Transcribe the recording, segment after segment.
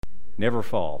Never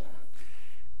fall.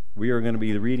 We are going to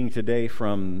be reading today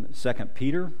from 2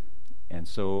 Peter, and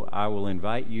so I will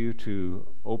invite you to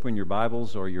open your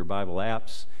Bibles or your Bible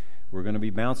apps. We're going to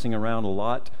be bouncing around a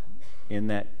lot in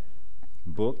that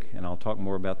book, and I'll talk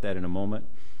more about that in a moment.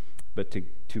 But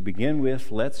to begin with,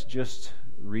 let's just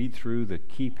read through the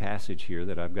key passage here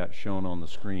that I've got shown on the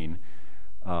screen.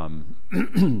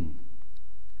 2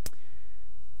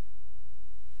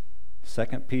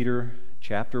 Peter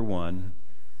chapter 1,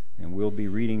 and we'll be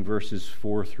reading verses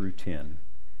 4 through 10.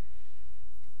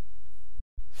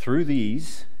 Through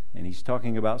these, and he's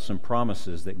talking about some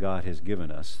promises that God has given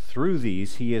us, through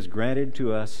these he has granted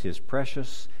to us his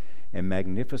precious and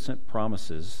magnificent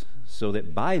promises, so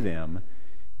that by them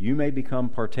you may become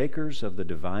partakers of the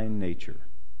divine nature,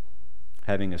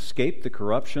 having escaped the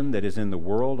corruption that is in the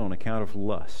world on account of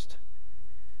lust.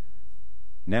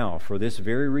 Now, for this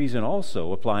very reason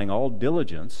also, applying all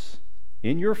diligence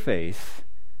in your faith,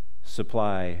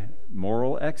 supply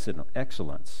moral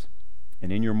excellence,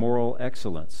 and in your moral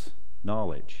excellence,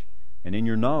 knowledge, and in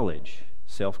your knowledge,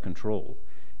 self-control,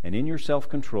 and in your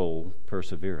self-control,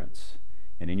 perseverance,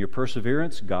 and in your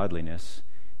perseverance, godliness,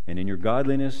 and in your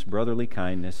godliness, brotherly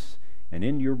kindness, and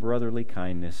in your brotherly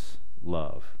kindness,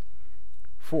 love.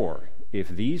 For if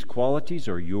these qualities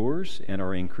are yours and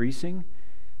are increasing,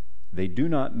 they do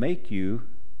not make you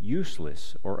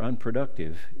useless or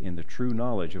unproductive in the true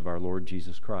knowledge of our Lord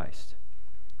Jesus Christ.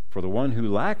 For the one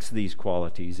who lacks these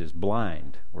qualities is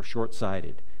blind or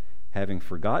short-sighted, having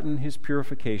forgotten his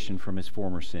purification from his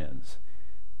former sins.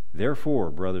 Therefore,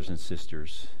 brothers and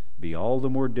sisters, be all the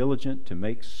more diligent to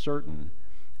make certain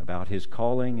about his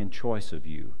calling and choice of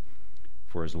you.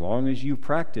 For as long as you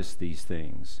practice these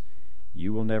things,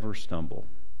 you will never stumble.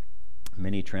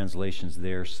 Many translations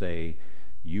there say,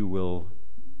 you will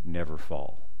never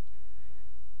fall.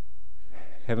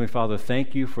 Heavenly Father,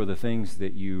 thank you for the things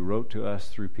that you wrote to us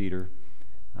through Peter.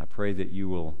 I pray that you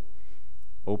will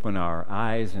open our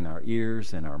eyes and our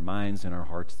ears and our minds and our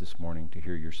hearts this morning to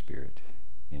hear your Spirit.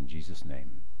 In Jesus'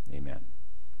 name, amen.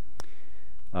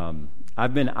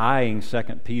 I've been eyeing 2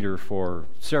 Peter for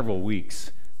several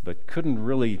weeks, but couldn't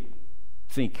really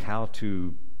think how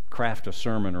to craft a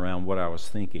sermon around what I was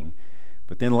thinking.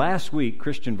 But then last week,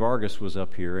 Christian Vargas was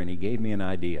up here, and he gave me an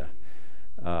idea.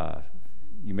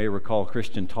 You may recall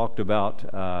Christian talked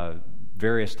about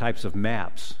various types of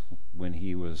maps when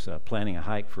he was planning a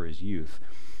hike for his youth.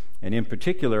 And in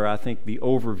particular, I think the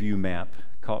overview map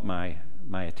caught my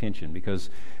attention,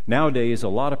 because nowadays a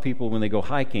lot of people, when they go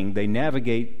hiking, they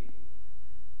navigate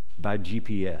by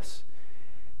GPS,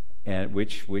 and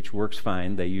which works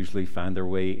fine. They usually find their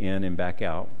way in and back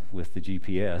out with the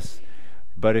GPS.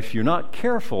 But if you're not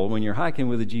careful when you're hiking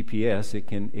with a GPS, it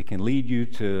can lead you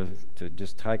to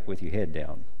just hike with your head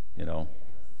down,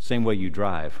 Same way you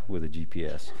drive with a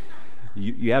GPS.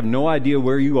 You have no idea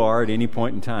where you are at any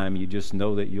point in time. You just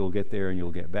know that you'll get there and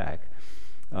you'll get back.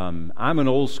 I'm an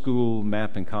old school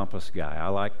map and compass guy. I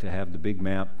like to have the big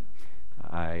map.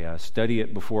 I study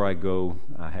it before I go.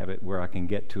 I have it where I can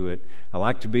get to it. I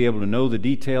like to be able to know the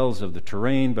details of the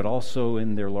terrain, but also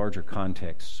in their larger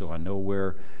context, so I know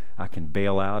where I can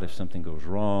bail out if something goes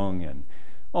wrong, and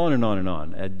on and on and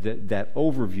on. That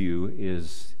overview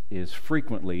is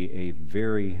frequently a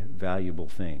very valuable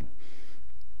thing.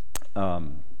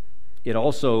 It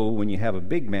also, when you have a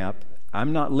big map,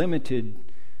 I'm not limited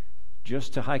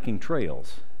just to hiking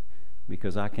trails,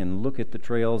 because I can look at the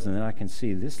trails and then I can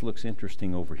see this looks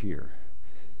interesting over here,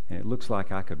 and it looks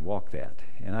like I could walk that,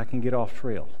 and I can get off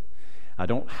trail. I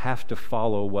don't have to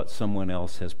follow what someone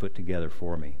else has put together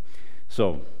for me.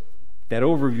 So that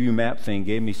overview map thing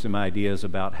gave me some ideas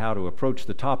about how to approach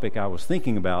the topic I was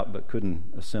thinking about but couldn't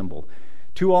assemble.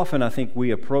 Too often I think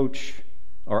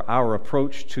our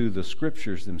approach to the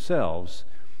scriptures themselves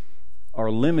are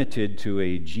limited to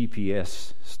a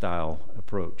GPS-style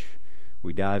approach.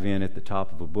 We dive in at the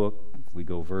top of a book, we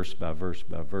go verse by verse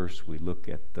by verse, we look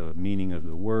at the meaning of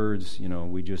the words,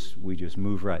 we just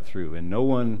move right through. And no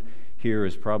one here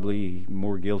is probably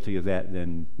more guilty of that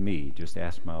than me. Just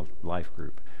ask my life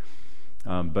group.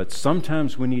 But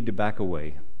sometimes we need to back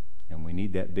away, and we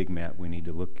need that big map. We need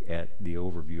to look at the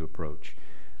overview approach.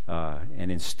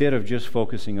 And instead of just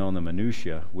focusing on the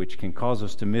minutia, which can cause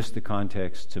us to miss the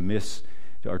context,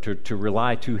 to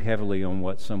rely too heavily on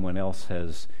what someone else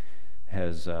has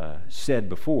said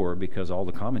before, because all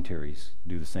the commentaries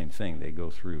do the same thing. They go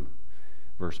through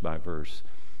verse by verse.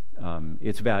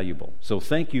 It's valuable. So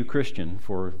thank you, Christian,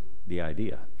 for the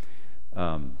idea.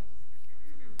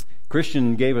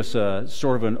 Christian gave us a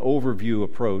sort of an overview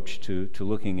approach to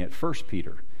looking at 1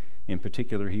 Peter. In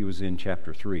particular, he was in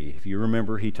chapter 3. If you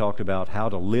remember, he talked about how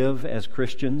to live as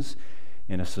Christians,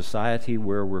 in a society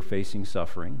where we're facing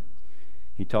suffering.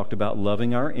 He talked about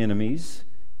loving our enemies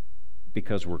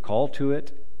because we're called to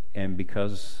it and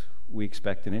because we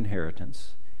expect an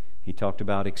inheritance. He talked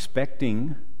about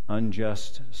expecting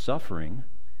unjust suffering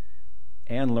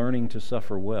and learning to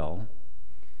suffer well.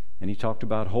 And he talked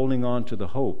about holding on to the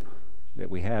hope that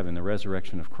we have in the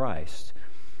resurrection of Christ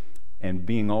and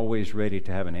being always ready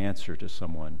to have an answer to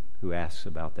someone who asks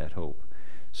about that hope.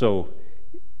 So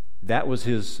that was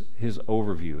his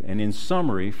overview. And in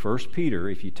summary, 1 Peter,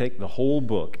 if you take the whole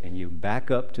book and you back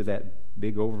up to that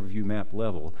big overview map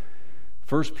level,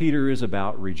 1 Peter is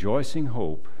about rejoicing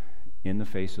hope in the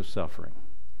face of suffering.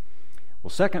 Well,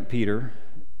 2 Peter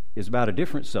is about a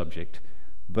different subject,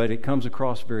 but it comes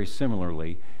across very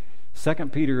similarly. 2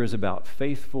 Peter is about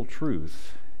faithful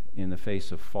truth in the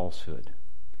face of falsehood.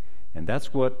 And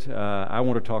that's what I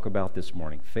want to talk about this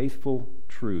morning, faithful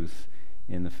truth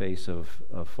in the face of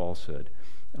falsehood.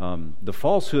 The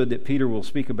falsehood that Peter will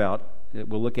speak about, that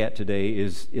we'll look at today,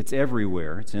 it's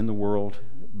everywhere. It's in the world,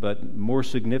 but more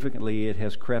significantly, it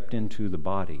has crept into the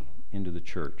body, into the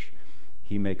church.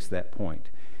 He makes that point.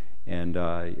 And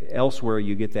elsewhere,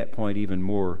 you get that point even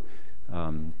more,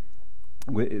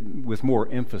 with more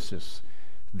emphasis.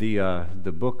 The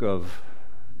book of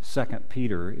 2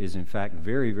 Peter is in fact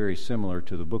very, very similar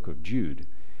to the book of Jude,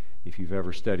 if you've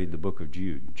ever studied the book of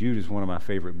Jude. Jude is one of my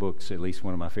favorite books, at least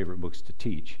one of my favorite books to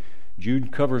teach.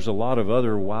 Jude covers a lot of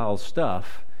other wild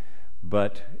stuff,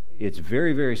 but it's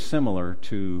very, very similar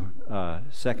to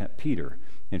 2 Peter.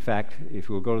 In fact, if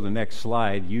we'll go to the next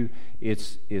slide,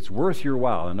 it's worth your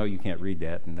while. I know you can't read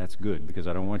that, and that's good because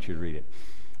I don't want you to read it.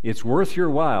 It's worth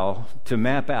your while to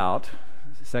map out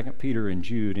 2 Peter and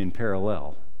Jude in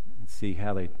parallel and see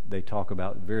how they talk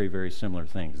about very, very similar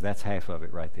things. That's half of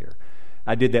it right there.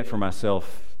 I did that for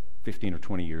myself 15 or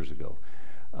 20 years ago.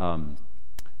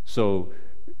 So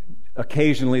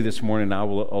occasionally this morning I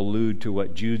will allude to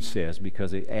what Jude says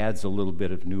because it adds a little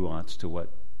bit of nuance to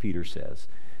what Peter says.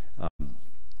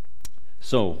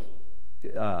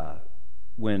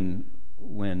 When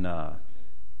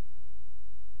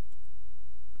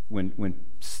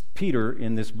Peter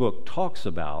in this book talks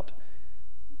about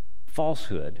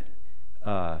falsehood,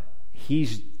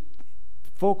 he's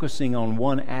focusing on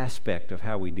one aspect of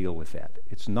how we deal with that.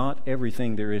 It's not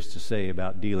everything there is to say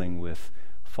about dealing with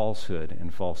falsehood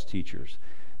and false teachers.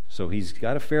 So he's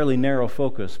got a fairly narrow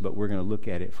focus, but we're going to look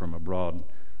at it from a broad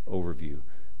overview.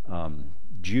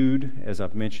 Jude, as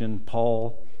I've mentioned,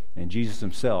 Paul, and Jesus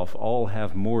himself all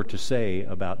have more to say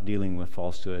about dealing with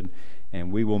falsehood,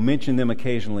 and we will mention them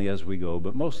occasionally as we go,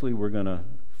 but mostly we're going to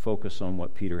focus on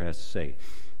what Peter has to say.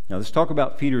 Now let's talk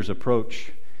about Peter's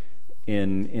approach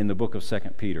in the book of 2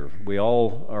 Peter. We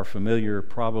all are familiar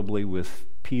probably with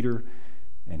Peter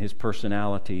and his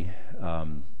personality.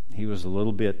 He was a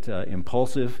little bit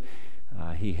impulsive.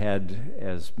 He had,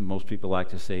 as most people like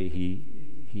to say,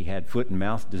 he had foot and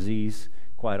mouth disease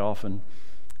quite often.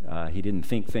 He didn't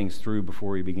think things through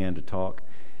before he began to talk.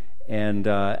 And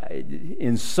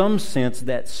in some sense,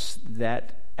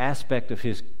 that aspect of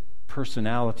his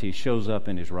personality shows up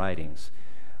in his writings.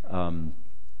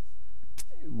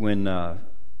 When I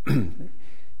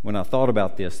thought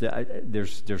about this,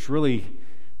 there's really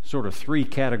sort of three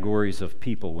categories of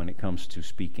people when it comes to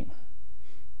speaking.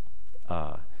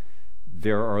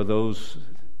 There are those.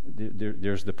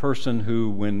 There's the person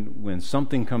who, when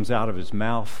something comes out of his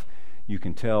mouth, you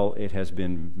can tell it has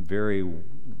been very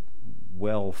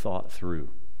well thought through.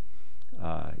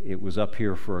 It was up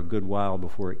here for a good while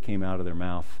before it came out of their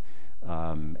mouth,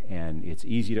 and it's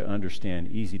easy to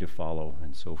understand, easy to follow,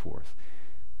 and so forth.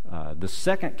 The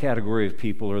second category of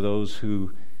people are those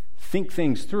who think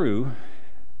things through,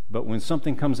 but when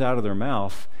something comes out of their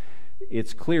mouth,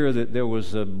 it's clear that there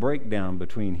was a breakdown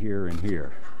between here and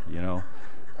here, you know.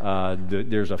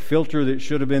 There's a filter that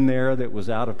should have been there that was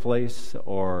out of place,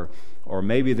 or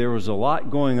maybe there was a lot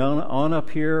going on up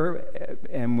here,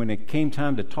 and when it came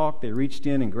time to talk, they reached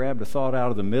in and grabbed a thought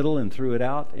out of the middle and threw it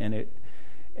out, and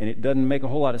it doesn't make a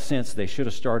whole lot of sense. They should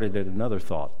have started at another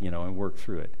thought, you know, and worked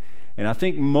through it. And I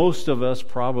think most of us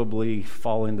probably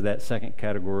fall into that second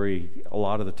category a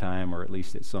lot of the time, or at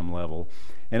least at some level.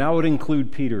 And I would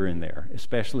include Peter in there,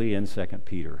 especially in 2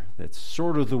 Peter. That's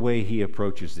sort of the way he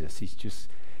approaches this. He's just,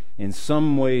 in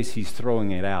some ways, he's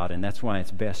throwing it out, and that's why it's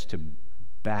best to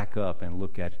back up and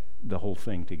look at the whole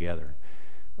thing together.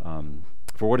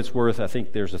 For what it's worth, I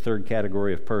think there's a third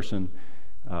category of person.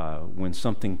 When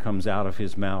something comes out of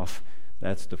his mouth,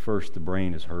 that's the first the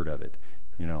brain has heard of it,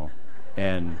 you know.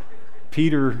 And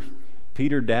Peter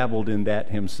dabbled in that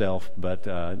himself, but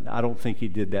I don't think he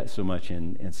did that so much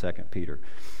in 2 Peter.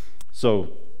 So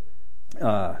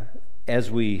as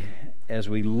we as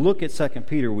we look at 2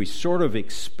 Peter, we sort of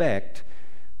expect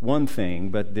one thing,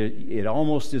 but it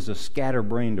almost is a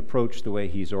scatterbrained approach the way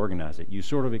he's organized it. You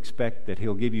sort of expect that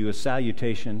he'll give you a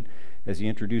salutation as he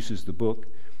introduces the book,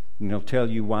 and he'll tell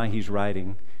you why he's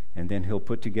writing, and then he'll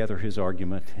put together his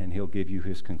argument, and he'll give you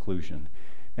his conclusion.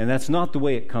 And that's not the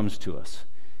way it comes to us.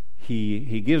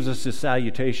 He gives us his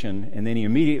salutation, and then he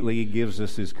immediately gives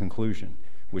us his conclusion,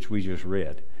 which we just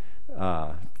read.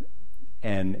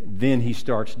 And then he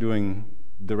starts doing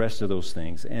the rest of those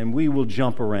things. And we will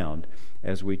jump around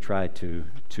as we try to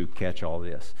catch all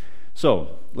this.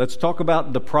 So, let's talk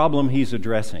about the problem he's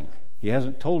addressing. He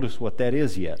hasn't told us what that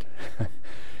is yet.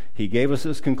 He gave us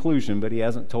his conclusion, but he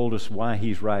hasn't told us why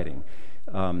he's writing.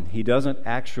 He doesn't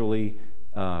actually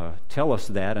tell us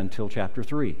that until chapter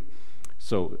 3.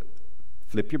 So,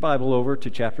 flip your Bible over to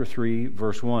chapter 3,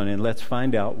 verse 1, and let's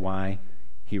find out why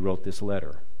he wrote this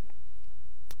letter.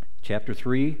 Chapter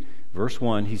 3, verse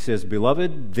 1, he says,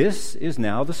 "Beloved, this is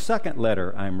now the second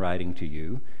letter I'm writing to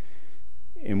you,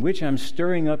 in which I'm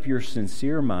stirring up your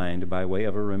sincere mind by way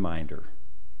of a reminder."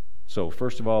 So,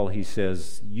 first of all, he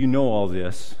says, you know all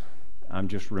this. I'm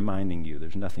just reminding you.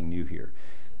 There's nothing new here.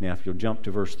 Now, if you'll jump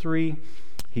to verse 3,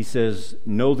 he says,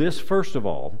 "Know this, first of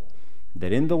all,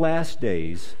 that in the last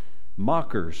days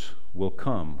mockers will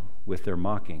come with their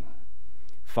mocking,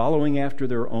 following after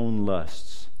their own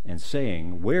lusts, and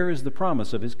saying, 'Where is the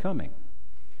promise of his coming?'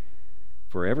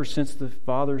 For ever since the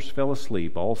fathers fell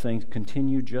asleep, all things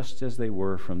continue just as they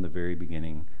were from the very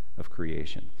beginning of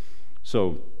creation."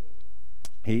 So,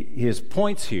 his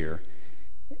points here,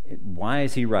 why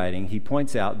is he writing? He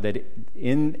points out that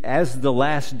as the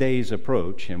last days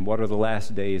approach, and what are the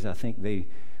last days? I think they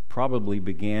probably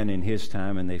began in his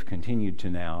time and they've continued to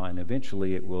now, and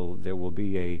eventually there will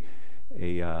be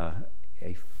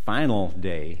a final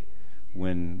day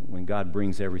when God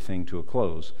brings everything to a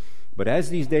close. But as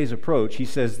these days approach, he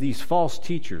says these false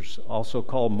teachers, also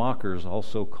called mockers,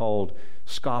 also called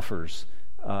scoffers,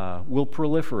 will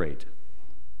proliferate.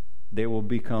 They will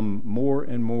become more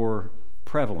and more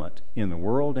prevalent in the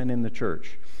world and in the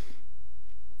church.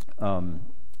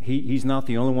 He's not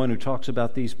the only one who talks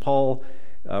about these. Paul,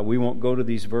 we won't go to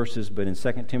these verses, but in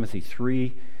 2 Timothy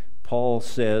 3, Paul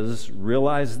says,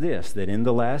 "Realize this, that in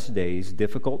the last days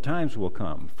difficult times will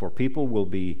come, for people will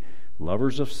be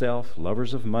lovers of self,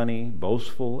 lovers of money,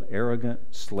 boastful, arrogant,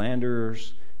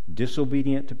 slanderers,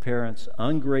 disobedient to parents,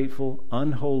 ungrateful,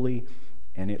 unholy,"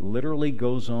 and it literally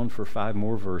goes on for 5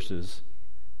 more verses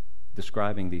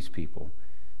describing these people.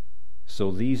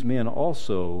 So these men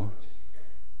also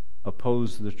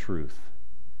oppose the truth.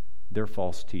 They're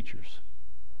false teachers.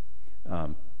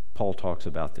 Paul talks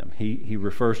about them. He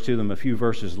refers to them a few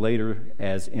verses later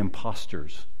as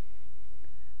imposters.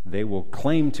 They will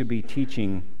claim to be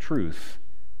teaching truth,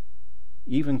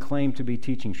 even claim to be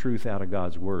teaching truth out of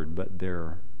God's word, but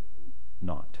they're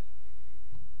not.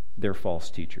 They're false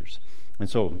teachers. And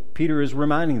so Peter is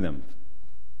reminding them,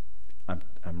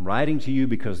 I'm writing to you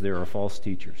because there are false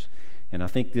teachers. And I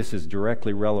think this is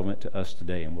directly relevant to us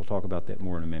today, and we'll talk about that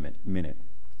more in a minute.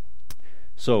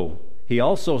 So he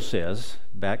also says,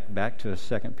 back to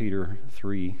 2 Peter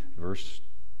 3, verse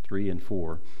 3 and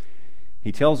 4,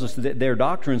 he tells us that their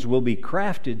doctrines will be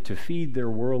crafted to feed their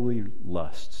worldly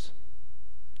lusts.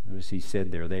 Notice he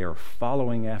said there, they are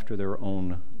following after their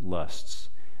own lusts.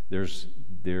 There's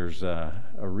a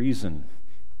reason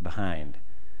behind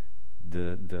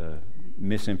the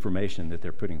misinformation that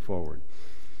they're putting forward.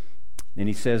 And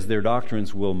he says their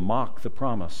doctrines will mock the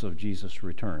promise of Jesus'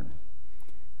 return.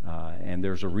 And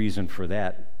there's a reason for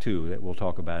that, too, that we'll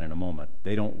talk about in a moment.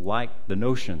 They don't like the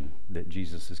notion that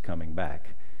Jesus is coming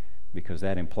back because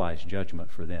that implies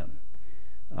judgment for them.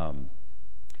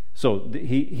 So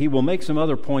he will make some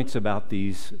other points about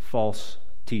these false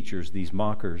teachers, these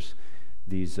mockers,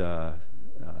 these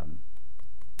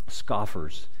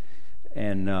scoffers.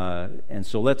 And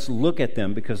so let's look at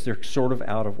them because they're sort of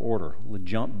out of order. We'll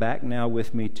jump back now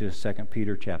with me to 2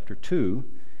 Peter chapter 2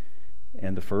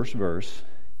 and the first verse.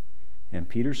 And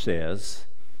Peter says,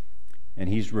 and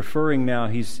he's referring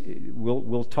now,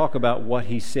 we'll talk about what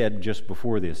he said just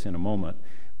before this in a moment,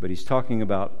 but he's talking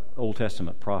about Old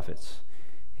Testament prophets.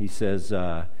 He says,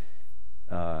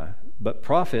 but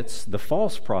prophets, the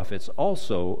false prophets,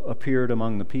 also appeared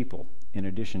among the people, in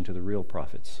addition to the real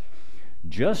prophets.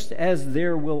 Just as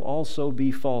there will also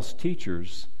be false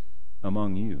teachers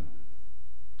among you.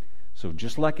 So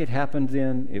just like it happened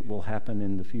then, it will happen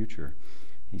in the future.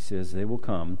 He says they will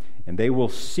come, and they will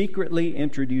secretly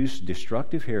introduce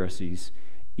destructive heresies,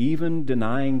 even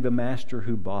denying the master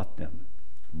who bought them,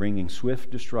 bringing swift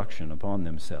destruction upon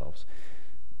themselves.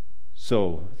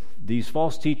 So these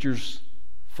false teachers,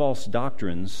 false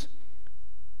doctrines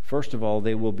First of all,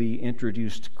 they will be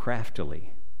introduced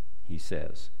craftily, he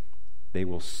says. They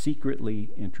will secretly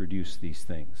introduce these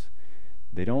things.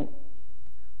 They don't,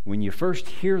 when you first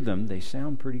hear them, they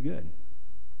sound pretty good.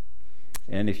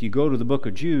 And if you go to the book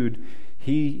of Jude,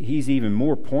 he's even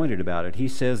more pointed about it. He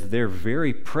says their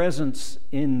very presence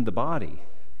in the body,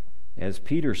 as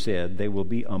Peter said, they will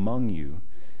be among you.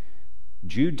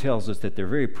 Jude tells us that their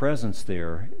very presence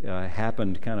there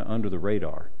happened kind of under the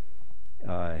radar.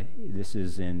 This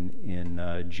is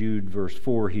in Jude verse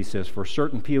 4. He says, "For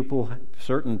certain people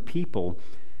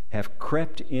have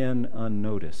crept in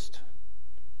unnoticed."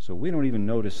 So we don't even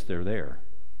notice they're there.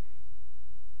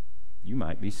 You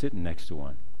might be sitting next to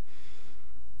one.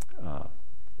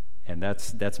 And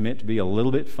that's meant to be a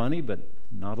little bit funny, but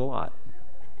not a lot.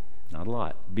 Not a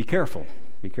lot. Be careful.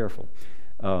 Be careful.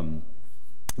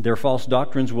 Their false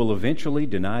doctrines will eventually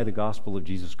deny the gospel of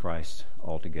Jesus Christ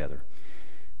altogether.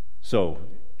 So,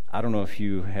 I don't know if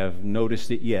you have noticed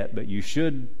it yet, but you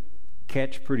should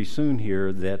catch pretty soon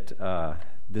here that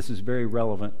this is very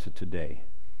relevant to today.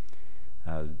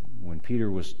 When Peter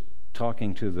was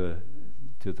talking to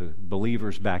the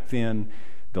believers back then,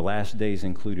 the last days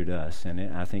included us. And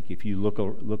I think if you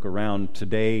look around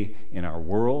today in our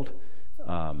world,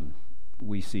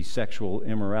 we see sexual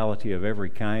immorality of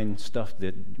every kind, stuff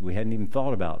that we hadn't even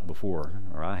thought about before,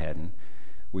 or I hadn't.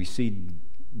 We see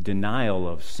denial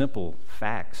of simple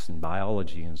facts and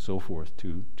biology and so forth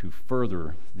to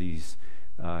further these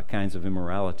kinds of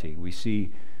immorality. We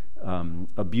see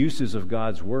abuses of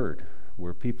God's Word,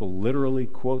 where people literally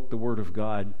quote the Word of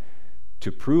God to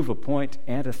prove a point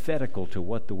antithetical to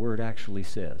what the Word actually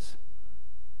says.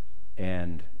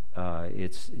 And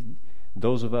it's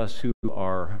those of us who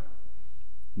are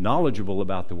knowledgeable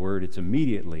about the Word, it's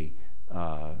immediately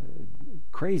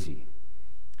crazy.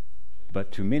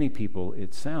 But to many people,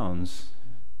 it sounds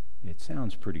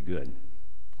pretty good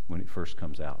when it first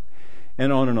comes out.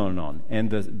 And on and on and on.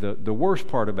 And the worst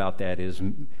part about that is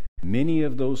many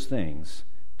of those things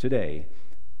today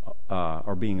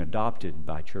are being adopted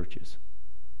by churches,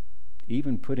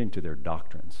 even put into their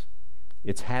doctrines.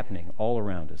 It's happening all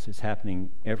around us. It's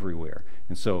happening everywhere.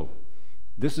 And so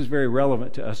this is very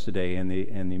relevant to us today, and the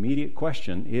immediate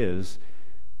question is,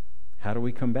 how do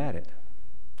we combat it?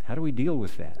 How do we deal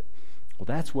with that? Well,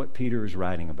 that's what Peter is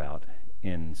writing about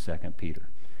in 2 Peter.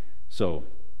 So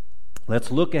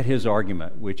let's look at his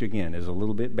argument, which again is a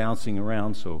little bit bouncing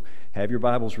around, so have your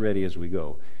Bibles ready as we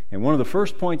go. And one of the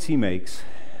first points he makes,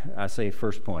 I say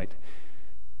first point,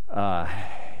 well,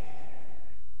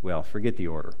 forget the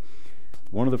order.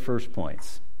 One of the first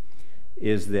points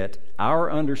is that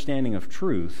our understanding of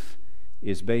truth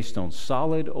is based on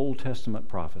solid Old Testament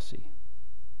prophecy,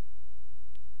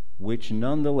 which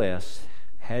nonetheless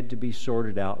had to be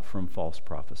sorted out from false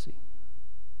prophecy.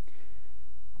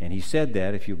 And he said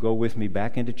that, if you go with me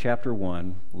back into chapter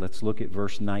 1, let's look at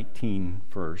verse 19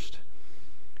 first,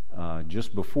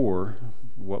 just before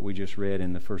what we just read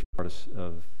in the first part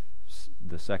of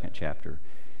the second chapter.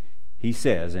 He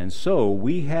says, "And so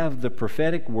we have the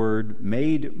prophetic word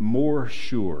made more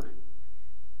sure,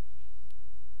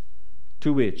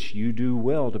 to which you do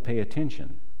well to pay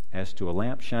attention, as to a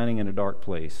lamp shining in a dark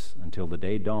place, until the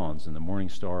day dawns and the morning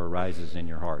star arises in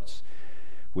your hearts."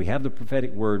 We have the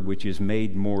prophetic word which is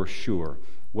made more sure.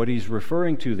 What he's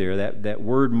referring to there, that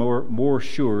word more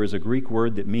sure, is a Greek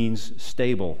word that means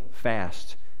stable,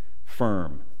 fast,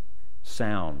 firm,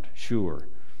 sound, sure.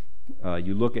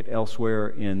 You look at elsewhere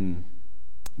in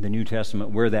the New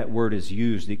Testament where that word is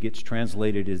used, it gets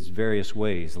translated as various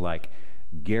ways, like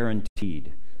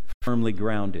guaranteed, firmly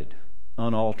grounded,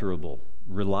 unalterable,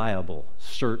 reliable,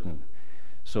 certain.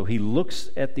 So he looks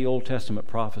at the Old Testament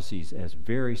prophecies as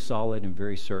very solid and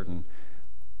very certain,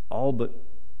 all but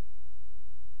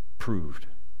proved.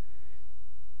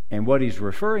 And what he's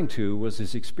referring to was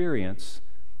his experience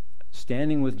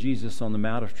standing with Jesus on the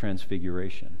Mount of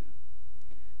Transfiguration.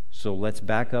 So let's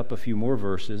back up a few more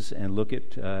verses and look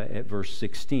at verse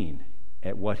 16,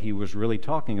 at what he was really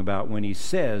talking about when he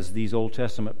says these Old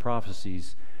Testament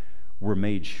prophecies were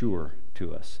made sure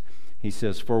to us. He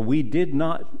says, "For we did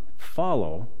not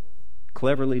follow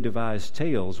cleverly devised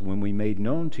tales when we made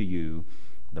known to you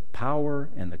the power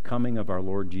and the coming of our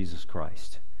Lord Jesus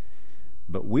Christ.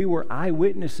 But we were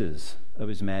eyewitnesses of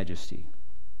his majesty.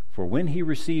 For when he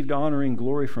received honor and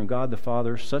glory from God the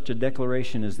Father, such a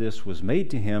declaration as this was made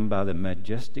to him by the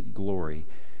majestic glory,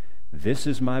 'This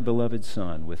is my beloved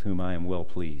Son, with whom I am well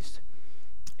pleased.'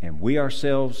 And we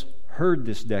ourselves heard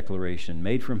this declaration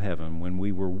made from heaven when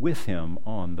we were with him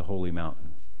on the holy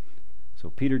mountain." So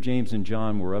Peter, James, and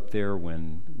John were up there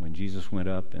when Jesus went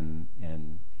up and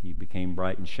he became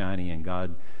bright and shiny, and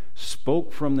God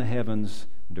spoke from the heavens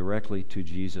directly to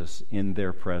Jesus in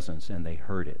their presence, and they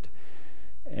heard it.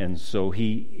 And so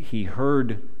he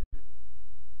heard,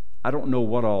 I don't know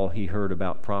what all he heard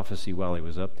about prophecy while he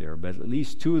was up there, but at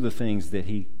least two of the things that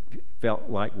he felt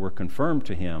like were confirmed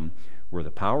to him were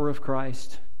the power of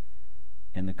Christ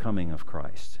and the coming of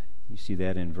Christ. You see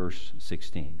that in verse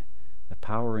 16. The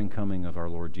power and coming of our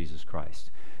Lord Jesus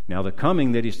Christ. Now, the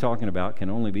coming that he's talking about can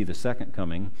only be the second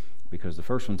coming, because the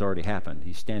first one's already happened.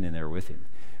 He's standing there with him.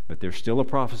 But there's still a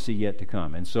prophecy yet to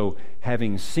come. And so,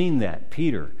 having seen that,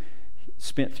 Peter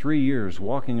spent 3 years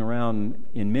walking around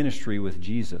in ministry with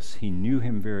Jesus. He knew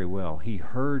him very well. He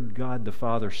heard God the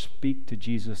Father speak to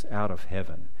Jesus out of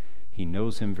heaven. He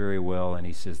knows him very well, and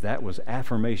he says, that was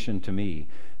affirmation to me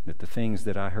that the things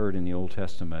that I heard in the Old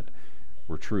Testament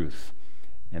were truth.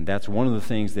 And that's one of the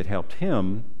things that helped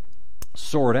him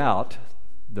sort out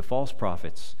the false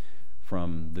prophets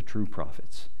from the true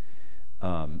prophets.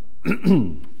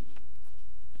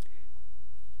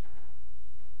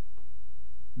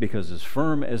 Because as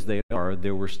firm as they are,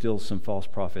 there were still some false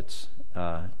prophets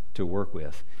to work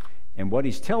with. And what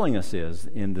he's telling us is,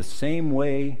 in the same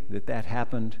way that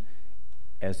happened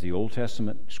as the Old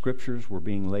Testament scriptures were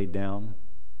being laid down,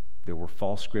 there were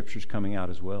false scriptures coming out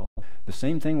as well. The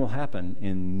same thing will happen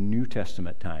in New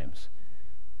Testament times.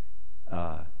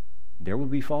 There will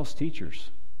be false teachers.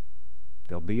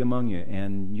 They'll be among you,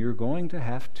 and you're going to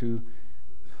have to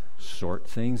sort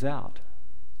things out.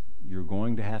 You're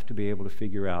going to have to be able to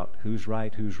figure out who's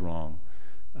right, who's wrong,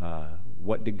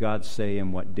 what did God say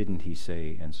and what didn't he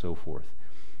say, and so forth.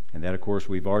 And that, of course,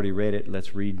 we've already read it.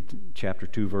 Let's read chapter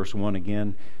 2, verse 1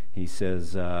 again. He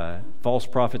says, false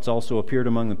prophets also appeared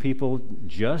among the people,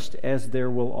 just as there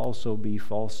will also be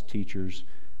false teachers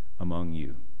among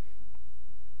you.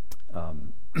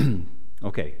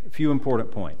 Okay, a few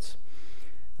important points.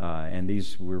 And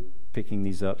we're picking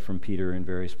these up from Peter in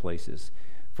various places.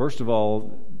 First of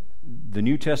all, the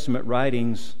New Testament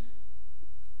writings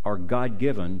are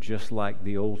God-given, just like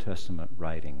the Old Testament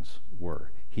writings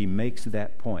were. He makes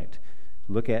that point.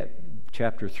 Look at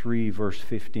chapter 3, verse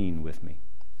 15 with me,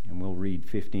 and we'll read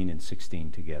 15 and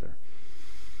 16 together.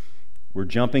 We're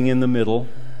jumping in the middle,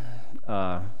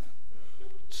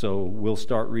 so we'll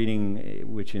start reading,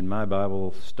 which in my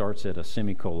Bible starts at a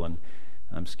semicolon.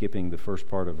 I'm skipping the first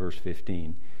part of verse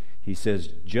 15. He says,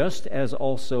 just as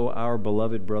also our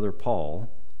beloved brother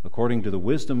Paul, according to the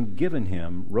wisdom given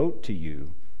him, wrote to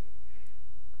you,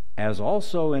 as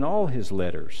also in all his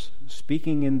letters,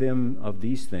 speaking in them of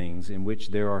these things, in which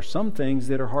there are some things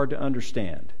that are hard to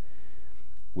understand,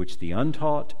 which the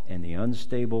untaught and the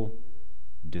unstable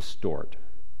distort,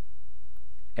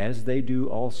 as they do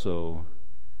also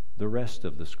the rest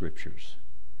of the Scriptures,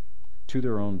 to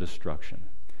their own destruction.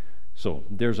 So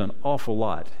there's an awful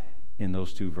lot in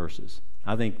those two verses.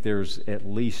 I think there's at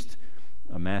least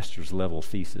a master's level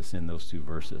thesis in those two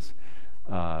verses.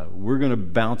 We're going to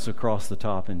bounce across the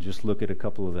top and just look at a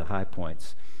couple of the high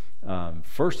points.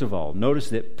 First of all, notice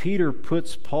that Peter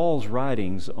puts Paul's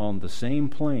writings on the same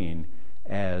plane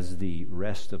as the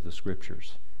rest of the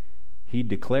Scriptures. He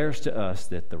declares to us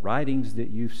that the writings that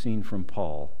you've seen from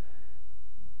Paul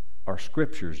are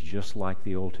Scriptures just like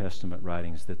the Old Testament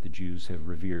writings that the Jews have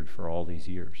revered for all these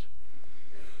years.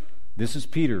 This is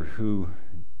Peter, who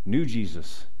knew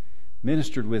Jesus,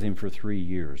 ministered with him for 3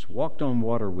 years, walked on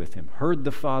water with him, heard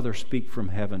the Father speak from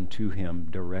heaven to him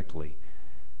directly.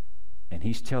 And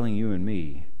he's telling you and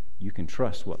me, you can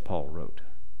trust what Paul wrote.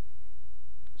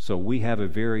 So we have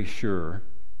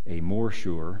a more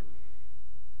sure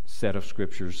set of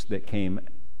Scriptures that came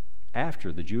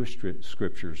after the Jewish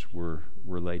Scriptures were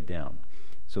laid down.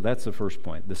 So that's the first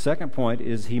point. The second point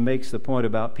is he makes the point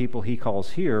about people he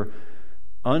calls here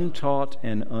untaught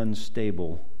and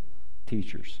unstable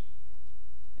teachers.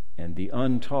 And the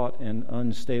untaught and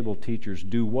unstable teachers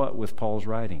do what with Paul's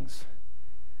writings?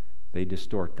 They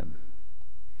distort them.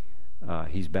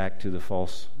 He's back to the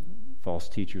false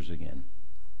teachers again.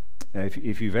 Now,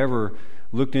 if you've ever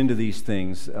looked into these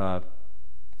things,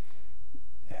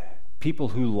 people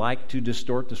who like to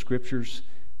distort the Scriptures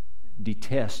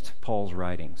detest Paul's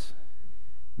writings,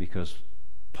 because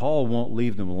Paul won't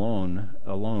leave them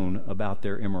alone about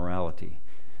their immorality.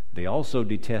 They also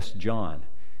detest John,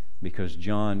 because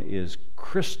John is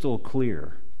crystal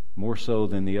clear, more so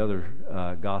than the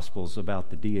other Gospels, about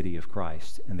the deity of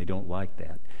Christ, and they don't like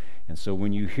that. And so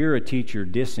when you hear a teacher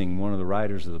dissing one of the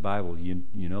writers of the Bible, you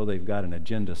know they've got an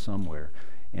agenda somewhere.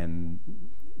 And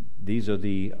these are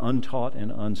the untaught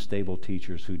and unstable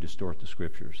teachers who distort the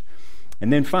Scriptures.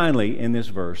 And then finally, in this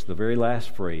verse, the very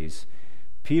last phrase,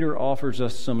 Peter offers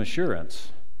us some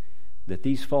assurance that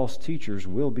these false teachers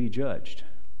will be judged.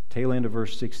 Tail end of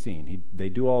verse 16. They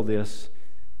do all this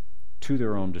to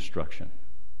their own destruction.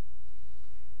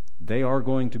 They are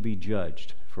going to be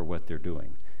judged for what they're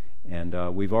doing.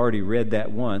 And we've already read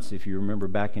that once. If you remember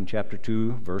back in chapter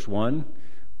 2, verse 1,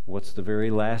 what's the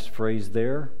very last phrase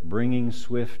there? Bringing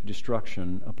swift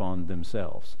destruction upon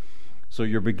themselves. So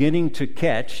you're beginning to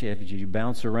catch, as you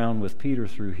bounce around with Peter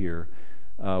through here,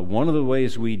 one of the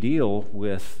ways we deal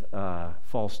with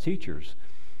false teachers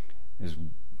is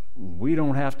we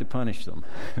don't have to punish them.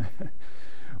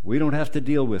 We don't have to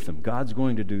deal with them. God's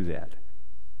going to do that.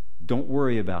 Don't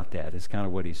worry about that, is kind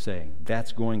of what he's saying.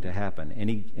 That's going to happen.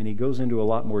 And he goes into a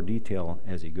lot more detail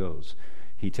as he goes.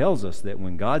 He tells us that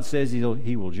when God says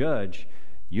he will judge,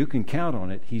 you can count on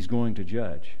it. He's going to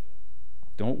judge.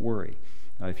 Don't worry.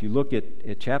 If you look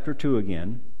at chapter 2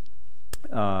 again,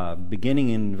 beginning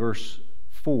in verse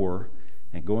 4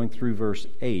 and going through verse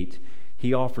 8,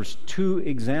 he offers two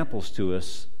examples to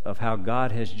us of how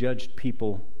God has judged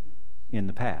people in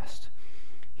the past.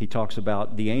 He talks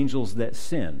about the angels that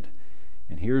sinned.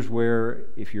 And here's where,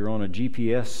 if you're on a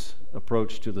GPS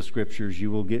approach to the Scriptures,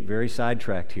 you will get very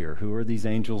sidetracked here. Who are these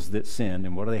angels that sinned,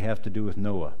 and what do they have to do with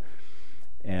Noah?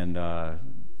 And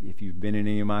if you've been in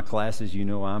any of my classes, you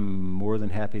know I'm more than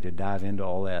happy to dive into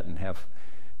all that and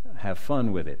have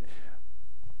fun with it.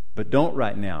 But don't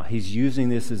right now. He's using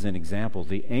this as an example.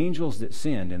 The angels that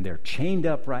sinned, and they're chained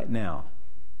up right now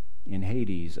in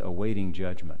Hades awaiting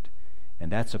judgment.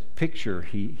 And that's a picture.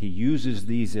 He uses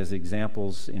these as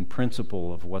examples in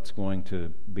principle of what's going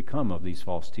to become of these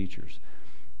false teachers.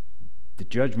 The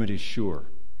judgment is sure.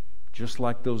 Just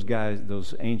like those guys,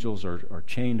 those angels are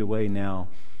chained away now,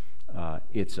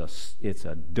 it's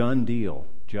a done deal.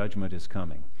 Judgment is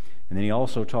coming. And then he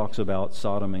also talks about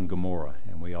Sodom and Gomorrah,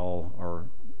 and we all are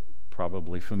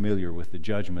probably familiar with the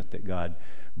judgment that God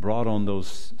brought on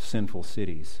those sinful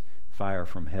cities, fire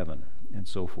from heaven, and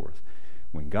so forth.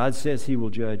 When God says he will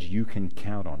judge, you can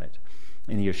count on it.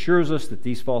 And he assures us that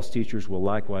these false teachers will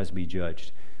likewise be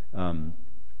judged.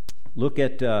 Look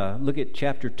at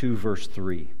chapter 2, verse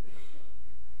 3.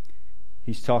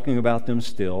 He's talking about them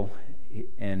still,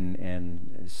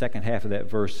 and the second half of that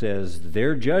verse says,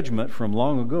 their judgment from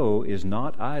long ago is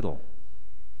not idle,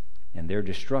 and their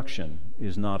destruction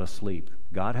is not asleep.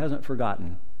 God hasn't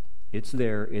forgotten. It's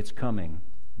there. It's coming.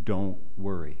 Don't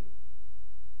worry.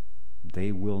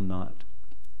 They will not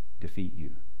defeat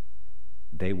you.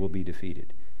 They will be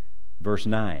defeated. Verse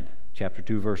 9, chapter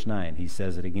 2, verse 9, he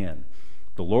says it again.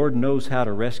 The Lord knows how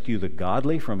to rescue the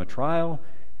godly from a trial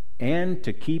and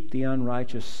to keep the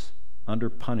unrighteous under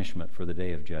punishment for the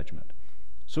day of judgment.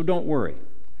 So don't worry.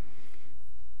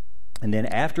 And then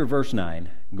after verse 9,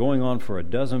 going on for a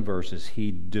dozen verses, he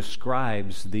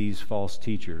describes these false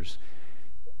teachers,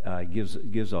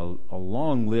 gives a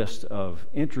long list of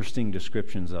interesting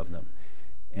descriptions of them.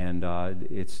 And I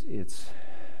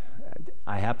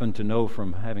happen to know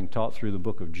from having taught through the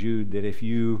book of Jude that if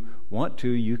you want to,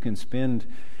 you can spend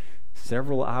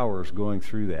several hours going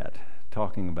through that,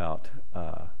 talking about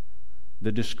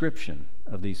the description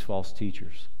of these false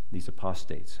teachers, these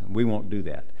apostates. And we won't do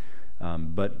that.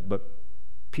 But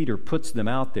Peter puts them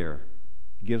out there,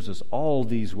 gives us all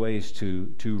these ways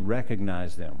to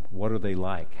recognize them. What are they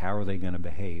like? How are they going to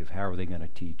behave? How are they going to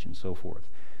teach? And so forth.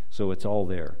 So it's all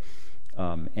there.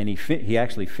 And he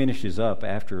actually finishes up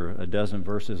after a dozen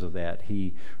verses of that.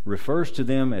 He refers to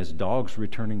them as dogs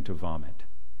returning to vomit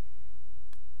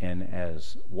and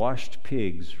as washed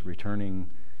pigs returning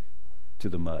to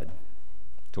the mud,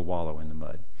 to wallow in the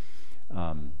mud.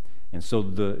 And so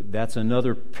that's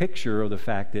another picture of the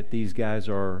fact that these guys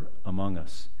are among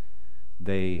us.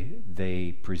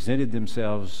 They presented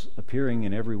themselves appearing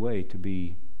in every way to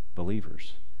be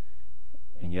believers,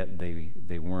 and yet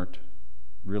they weren't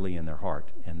really in their heart,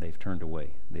 and they've turned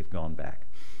away. They've gone back.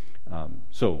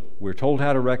 So we're told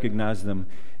how to recognize them,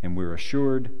 and we're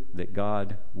assured that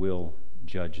God will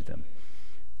judge them.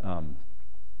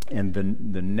 And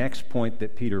the next point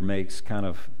that Peter makes kind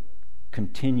of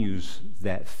continues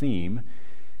that theme.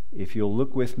 If you'll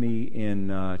look with me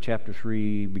in chapter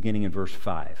 3, beginning in verse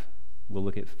 5. We'll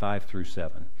look at 5 through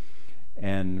 7.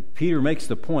 And Peter makes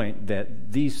the point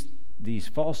that these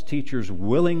false teachers'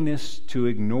 willingness to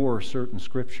ignore certain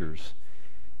scriptures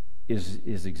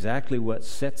is exactly what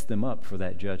sets them up for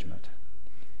that judgment.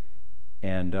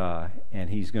 And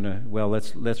he's going to, well,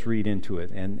 let's read into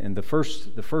it. And the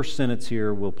first sentence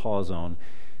here we'll pause on.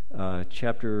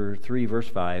 Chapter 3, verse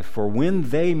 5, for when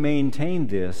they maintain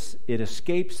this, it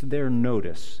escapes their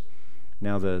notice.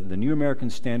 Now, the New American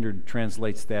Standard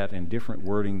translates that in different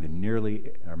wording than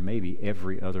nearly, or maybe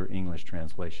every other English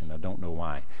translation. I don't know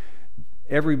why.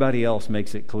 Everybody else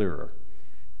makes it clearer.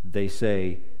 They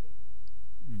say,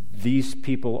 these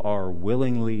people are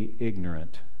willingly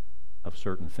ignorant of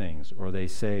certain things, or they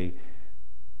say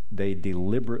they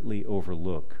deliberately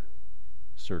overlook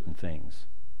certain things,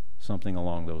 something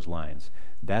along those lines.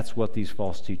 That's what these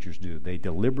false teachers do. They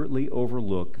deliberately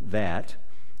overlook that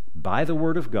by the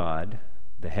Word of God,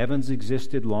 the heavens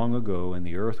existed long ago and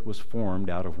the earth was formed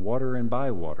out of water and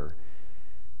by water,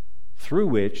 through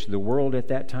which the world at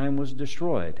that time was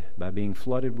destroyed by being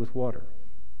flooded with water.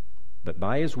 But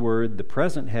by His Word, the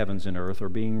present heavens and earth are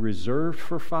being reserved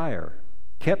for fire,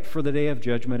 kept for the day of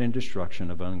judgment and destruction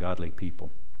of ungodly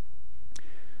people.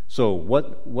 So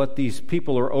what these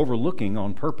people are overlooking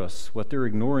on purpose, what they're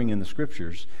ignoring in the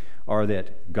Scriptures, are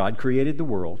that God created the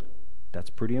world. That's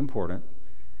pretty important.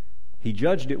 He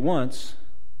judged it once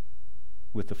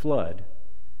with the flood,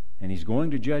 and He's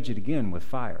going to judge it again with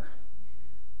fire.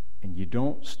 And you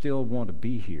don't still want to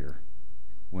be here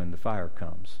when the fire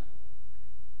comes.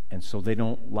 And so they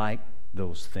don't like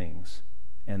those things,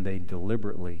 and they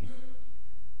deliberately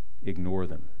ignore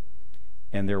them.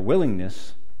 And their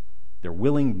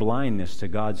willing blindness to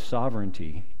God's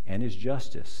sovereignty and His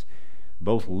justice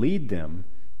both lead them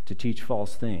to teach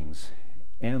false things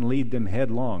and lead them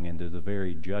headlong into the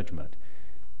very judgment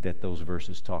that those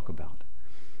verses talk about.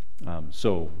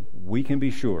 So we can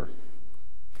be sure.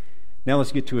 Now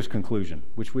let's get to his conclusion,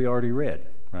 which we already read,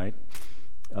 right?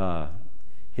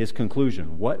 His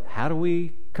conclusion. How do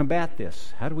we combat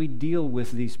this? How do we deal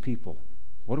with these people?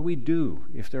 What do we do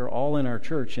if they're all in our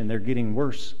church and they're getting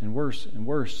worse and worse and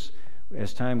worse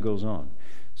as time goes on?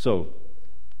 So,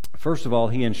 first of all,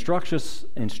 he instructs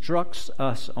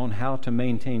us on how to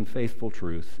maintain faithful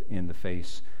truth in the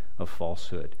face of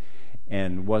falsehood.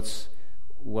 And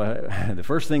the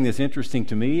first thing that's interesting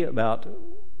to me about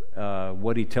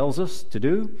what he tells us to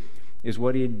do is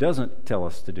what he doesn't tell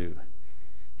us to do.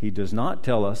 He does not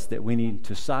tell us that we need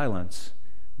to silence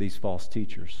these false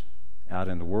teachers out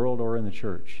in the world or in the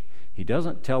church. He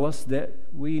doesn't tell us that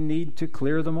we need to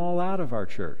clear them all out of our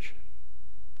church.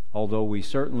 Although we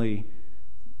certainly,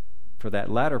 for that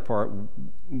latter part,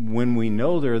 when we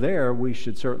know they're there, we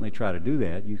should certainly try to do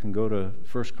that. You can go to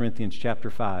 1 Corinthians chapter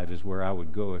 5 is where I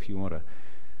would go if you want to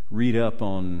read up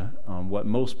on what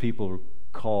most people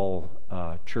call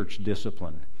church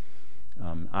discipline.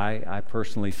 I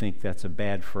personally think that's a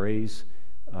bad phrase.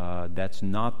 That's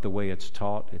not the way it's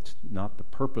taught. It's not the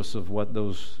purpose of what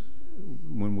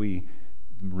when we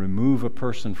remove a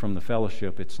person from the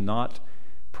fellowship, it's not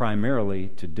primarily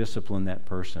to discipline that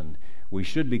person. We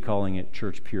should be calling it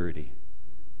church purity.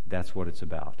 That's what it's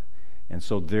about. And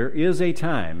so there is a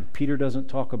time, Peter doesn't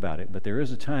talk about it, but there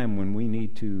is a time when we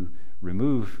need to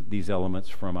remove these elements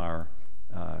from our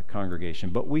congregation.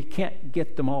 But we can't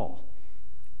get them all.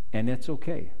 And it's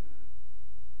okay.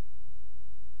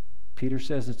 Peter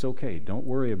says it's okay. Don't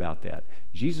worry about that.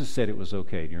 Jesus said it was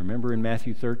okay. Do you remember in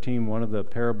Matthew 13, one of the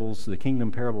parables, the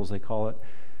kingdom parables they call it,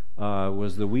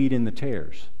 was the wheat and the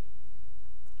tares.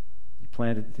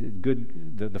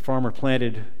 The farmer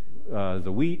planted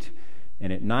the wheat,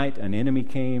 and at night an enemy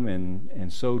came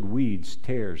and sowed weeds,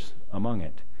 tares, among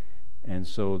it. And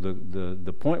so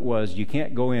the point was, you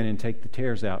can't go in and take the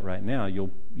tares out right now.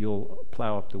 You'll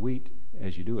plow up the wheat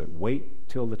as you do it. Wait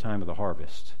till the time of the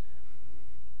harvest.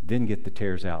 Then get the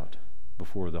tares out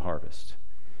before the harvest.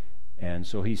 And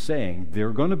so he's saying,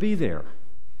 they're going to be there.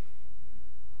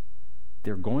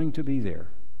 They're going to be there.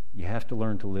 You have to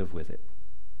learn to live with it.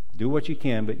 Do what you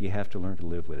can, but you have to learn to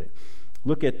live with it.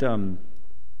 Look at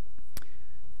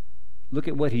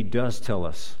what he does tell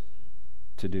us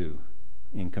to do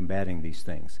in combating these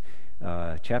things.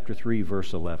 Chapter 3,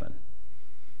 verse 11.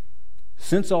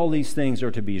 Since all these things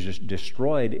are to be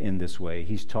destroyed in this way,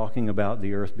 he's talking about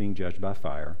the earth being judged by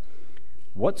fire.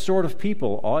 What sort of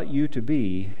people ought you to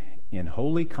be in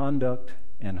holy conduct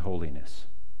and holiness?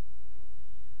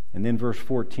 And then verse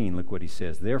 14, look what he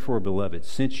says. Therefore, beloved,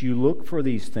 since you look for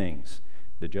these things,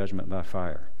 the judgment by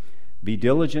fire, be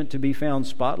diligent to be found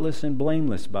spotless and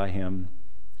blameless by him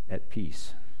at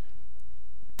peace.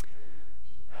 A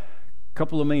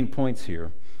couple of main points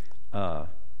here.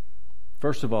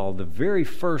 First of all, the very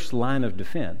first line of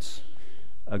defense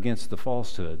against the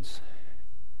falsehoods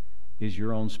is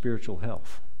your own spiritual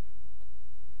health,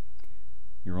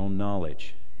 your own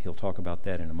knowledge. He'll talk about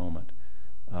that in a moment.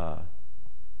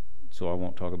 So I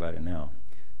won't talk about it now.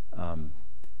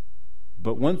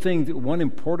 But one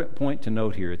important point to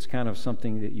note here, it's kind of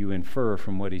something that you infer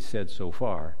from what he said so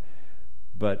far,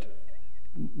 but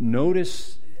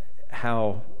notice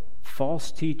how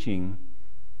false teaching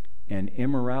and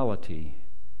immorality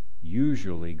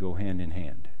usually go hand in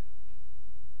hand.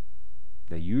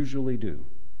 They usually do.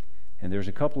 And there's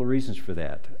a couple of reasons for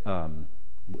that.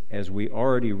 As we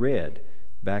already read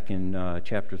back in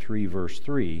chapter 3, verse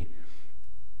 3,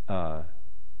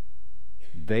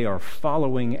 they are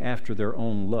following after their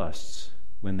own lusts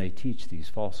when they teach these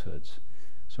falsehoods.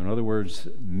 So in other words,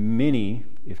 many,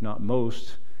 if not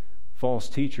most, false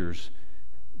teachers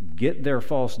get their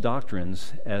false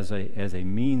doctrines as a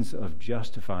means of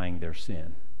justifying their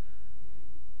sin.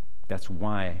 That's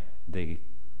why they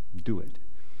do it.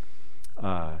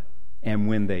 And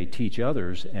when they teach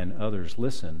others and others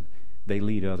listen, they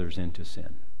lead others into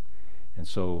sin. And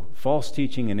so false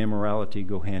teaching and immorality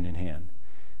go hand in hand.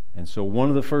 And so one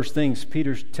of the first things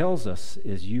Peter tells us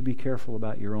is you be careful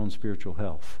about your own spiritual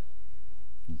health.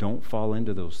 Don't fall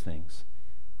into those things,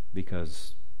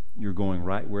 because you're going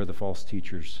right where the false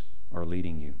teachers are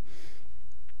leading you.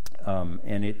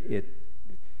 And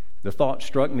the thought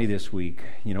struck me this week,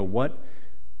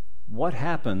 what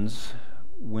happens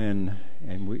when,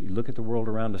 and we look at the world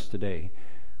around us today,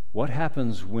 what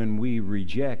happens when we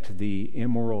reject the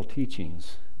immoral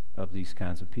teachings of these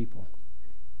kinds of people?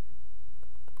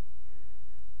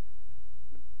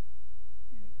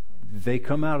 They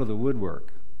come out of the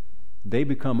woodwork. They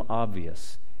become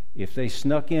obvious. If they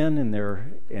snuck in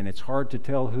and it's hard to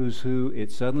tell who's who,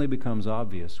 it suddenly becomes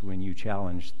obvious when you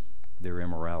challenge their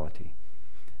immorality.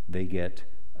 They get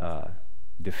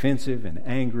defensive and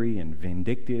angry and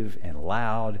vindictive and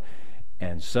loud,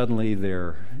 and suddenly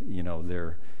their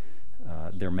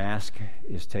mask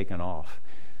is taken off.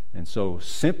 And so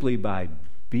simply by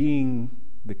being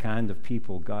the kind of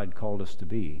people God called us to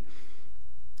be,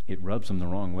 it rubs them the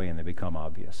wrong way and they become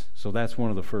obvious. So that's one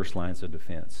of the first lines of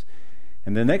defense.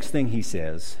 And the next thing he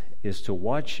says is to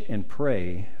watch and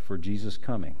pray for Jesus'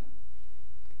 coming,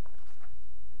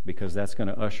 because that's going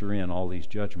to usher in all these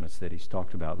judgments that he's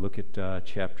talked about. Look at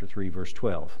chapter 3, verse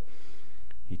 12.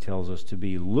 He tells us to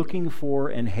be looking for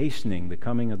and hastening the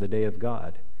coming of the day of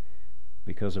God,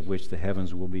 because of which the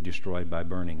heavens will be destroyed by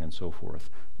burning, and so forth.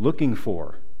 Looking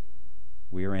for,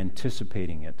 we are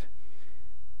anticipating it.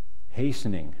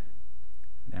 Hastening.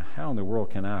 Now, how in the world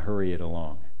can I hurry it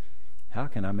along? How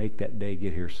can I make that day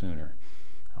get here sooner?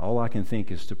 All I can think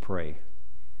is to pray.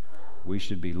 We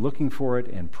should be looking for it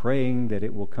and praying that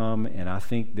it will come. And I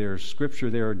think there's scripture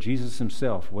there. Jesus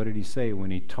himself, what did he say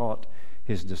when he taught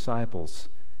his disciples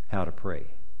how to pray?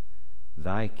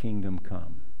 Thy kingdom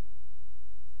come.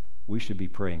 We should be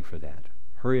praying for that.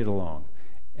 Hurry it along.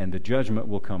 And the judgment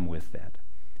will come with that.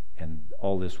 And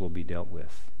all this will be dealt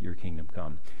with. Your kingdom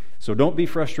come. So don't be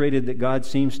frustrated that God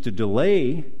seems to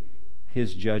delay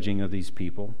his judging of these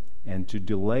people and to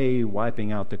delay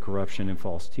wiping out the corruption and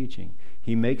false teaching.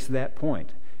 He makes that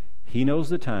point. He knows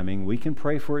the timing. We can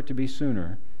pray for it to be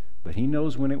sooner, but he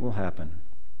knows when it will happen.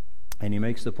 And he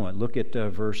makes the point. Look at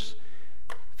verse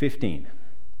 15.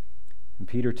 And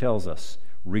Peter tells us,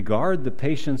 regard the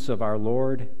patience of our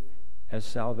Lord as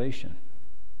salvation.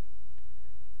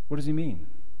 What does he mean?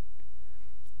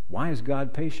 Why is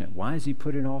God patient? Why is he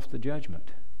putting off the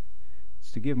judgment?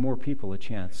 It's to give more people a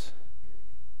chance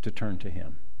to turn to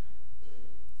him.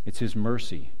 It's his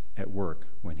mercy at work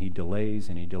when he delays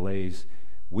and he delays.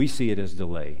 We see it as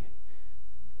delay.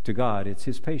 To God, it's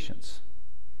his patience.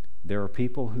 There are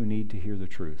people who need to hear the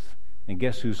truth. And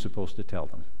guess who's supposed to tell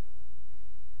them?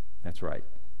 That's right,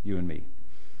 you and me.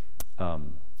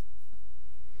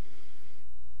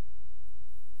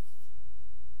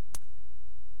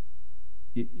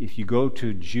 If you go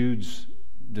to Jude's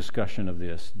discussion of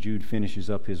this, Jude finishes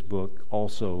up his book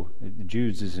also.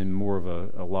 Jude's is in more of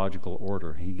a logical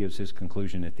order. He gives his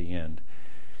conclusion at the end.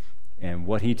 And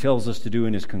what he tells us to do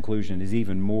in his conclusion is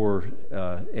even more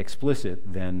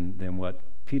explicit than what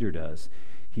Peter does.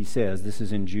 He says, this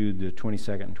is in Jude, the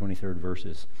 22nd and 23rd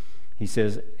verses. He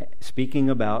says, speaking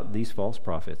about these false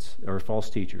prophets or false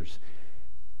teachers,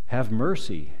 have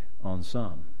mercy on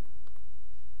some.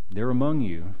 They're among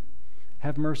you.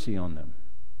 Have mercy on them.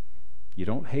 You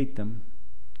don't hate them.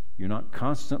 You're not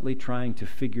constantly trying to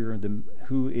figure them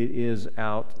who it is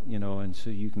out, and so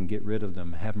you can get rid of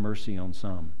them. Have mercy on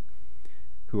some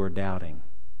who are doubting.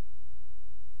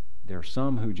 There are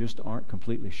some who just aren't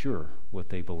completely sure what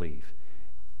they believe,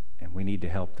 and we need to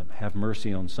help them. Have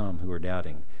mercy on some who are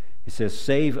doubting. It says,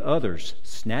 save others,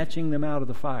 snatching them out of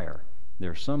the fire.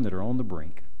 There are some that are on the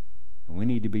brink, and we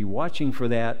need to be watching for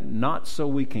that, not so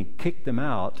we can kick them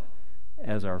out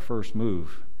as our first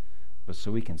move, but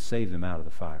so we can save them out of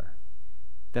the fire.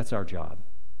 That's our job.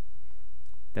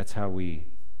 That's how we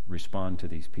respond to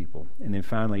these people. And then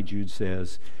finally, Jude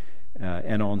says,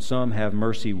 and on some have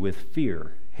mercy with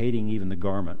fear, hating even the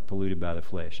garment polluted by the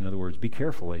flesh. In other words, be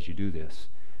careful as you do this,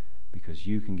 because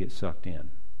you can get sucked in.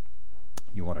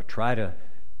 You want to try to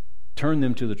turn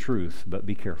them to the truth, but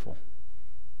be careful,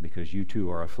 because you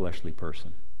too are a fleshly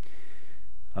person.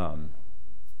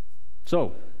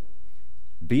 So,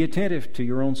 Be attentive to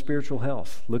your own spiritual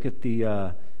health. Look at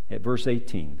at verse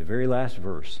 18, the very last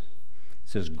verse. It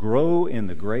says, grow in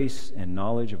the grace and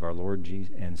knowledge of our Lord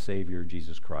and Savior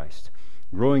Jesus Christ.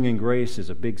 Growing in grace is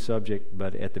a big subject,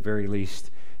 but at the very least,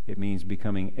 it means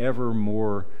becoming ever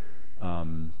more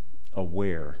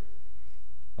aware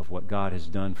of what God has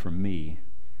done for me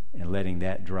and letting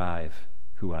that drive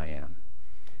who I am.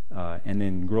 And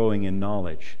then growing in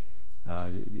knowledge.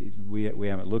 We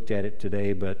haven't looked at it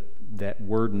today, but that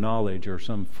word knowledge or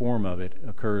some form of it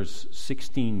occurs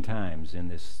 16 times in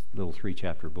this little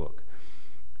 3-chapter book.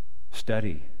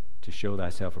 Study to show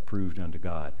thyself approved unto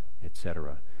God,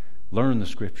 etc. Learn the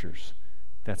Scriptures.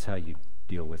 That's how you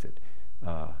deal with it.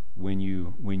 When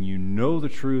you know the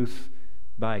truth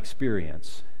by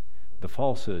experience, the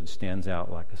falsehood stands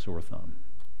out like a sore thumb,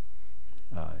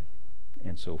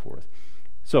 and so forth.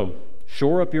 So,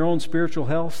 shore up your own spiritual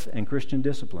health and Christian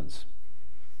disciplines.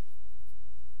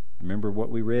 Remember what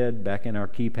we read back in our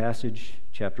key passage,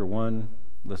 chapter 1.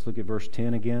 Let's look at verse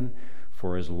 10 again.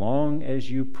 For as long as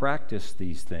you practice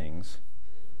these things,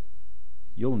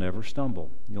 you'll never stumble.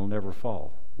 You'll never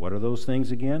fall. What are those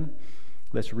things again?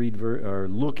 Let's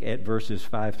look at verses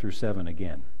 5 through 7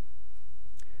 again.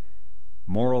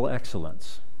 Moral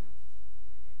excellence.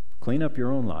 Clean up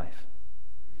your own life.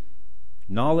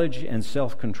 Knowledge and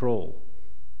self-control.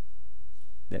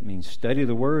 That means study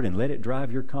the Word and let it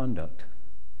drive your conduct.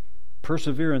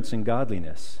 Perseverance and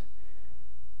godliness.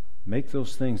 Make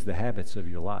those things the habits of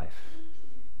your life.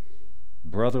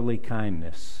 Brotherly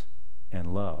kindness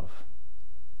and love.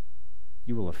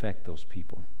 You will affect those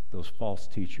people, those false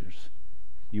teachers.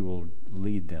 You will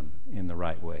lead them in the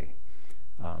right way.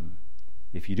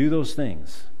 If you do those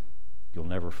things, you'll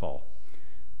never fall.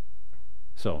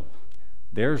 So,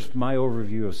 there's my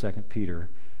overview of 2 Peter.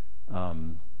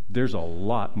 There's a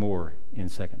lot more in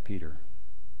 2 Peter.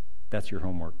 That's your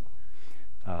homework.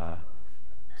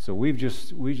 So we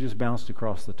just bounced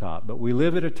across the top. But we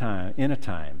live in a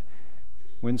time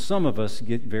when some of us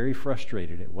get very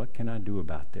frustrated at what can I do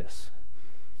about this?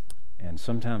 And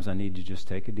sometimes I need to just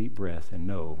take a deep breath and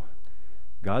know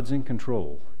God's in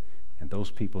control, and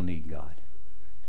those people need God.